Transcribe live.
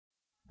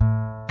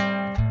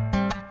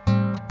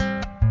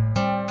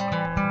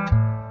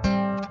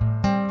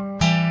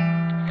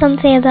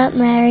Something about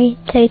Mary,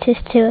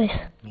 Totus2us.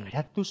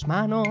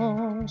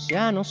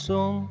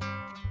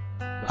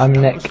 I'm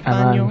Nick and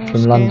I'm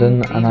from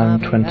London and I'm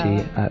 20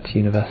 at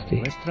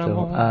university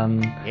still.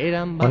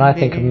 When I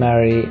think of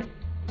Mary,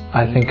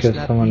 I think of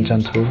someone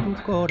gentle.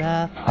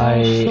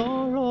 I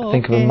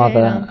think of a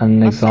mother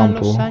and an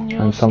example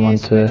and someone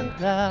to,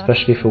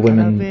 especially for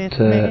women,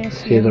 to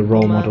see as a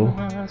role model.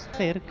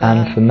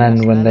 And for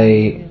men, when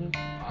they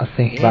are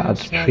thinking about how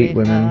to treat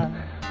women,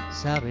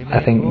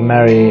 I think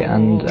Mary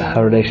and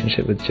her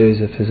relationship with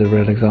Joseph is a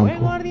real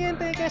example.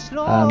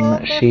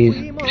 She's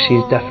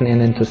definitely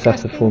an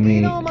intercessor for me.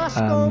 If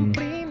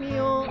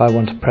I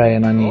want to pray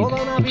and I need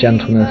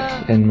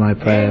gentleness in my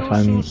prayer, if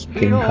I'm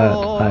feeling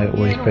hurt, I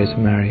always pray to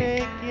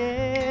Mary.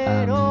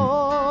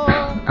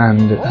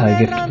 And her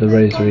gift of the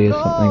rosary is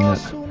something that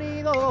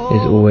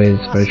is always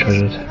very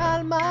treasured.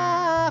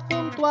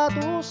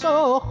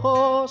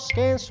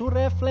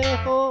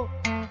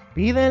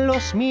 Piden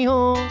los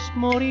míos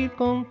morir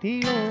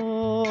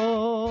contigo.